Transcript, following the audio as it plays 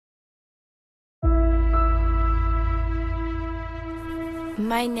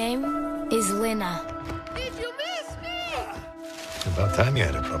My name is Lena. Did you miss me? About time you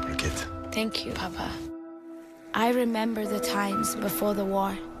had a proper kid. Thank you, Papa. I remember the times before the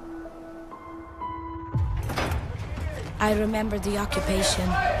war. I remember the occupation.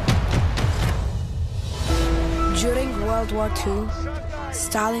 During World War II,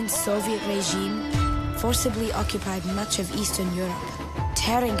 Stalin's Soviet regime forcibly occupied much of Eastern Europe,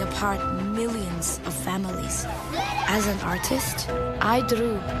 tearing apart millions of families. As an artist, I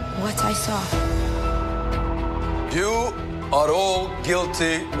drew what I saw. You are all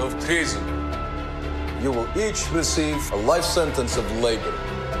guilty of treason. You will each receive a life sentence of labor.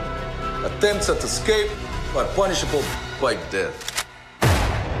 Attempts at escape are punishable by death.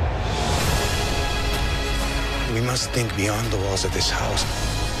 We must think beyond the walls of this house.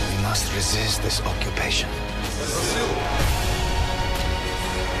 We must resist this occupation.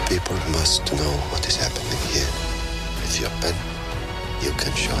 People must know what is happening here. With your pen, you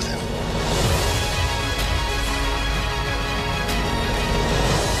can show them.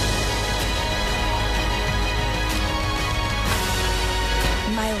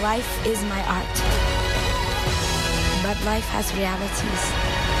 My life is my art. But life has realities.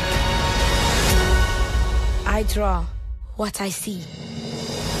 I draw what I see.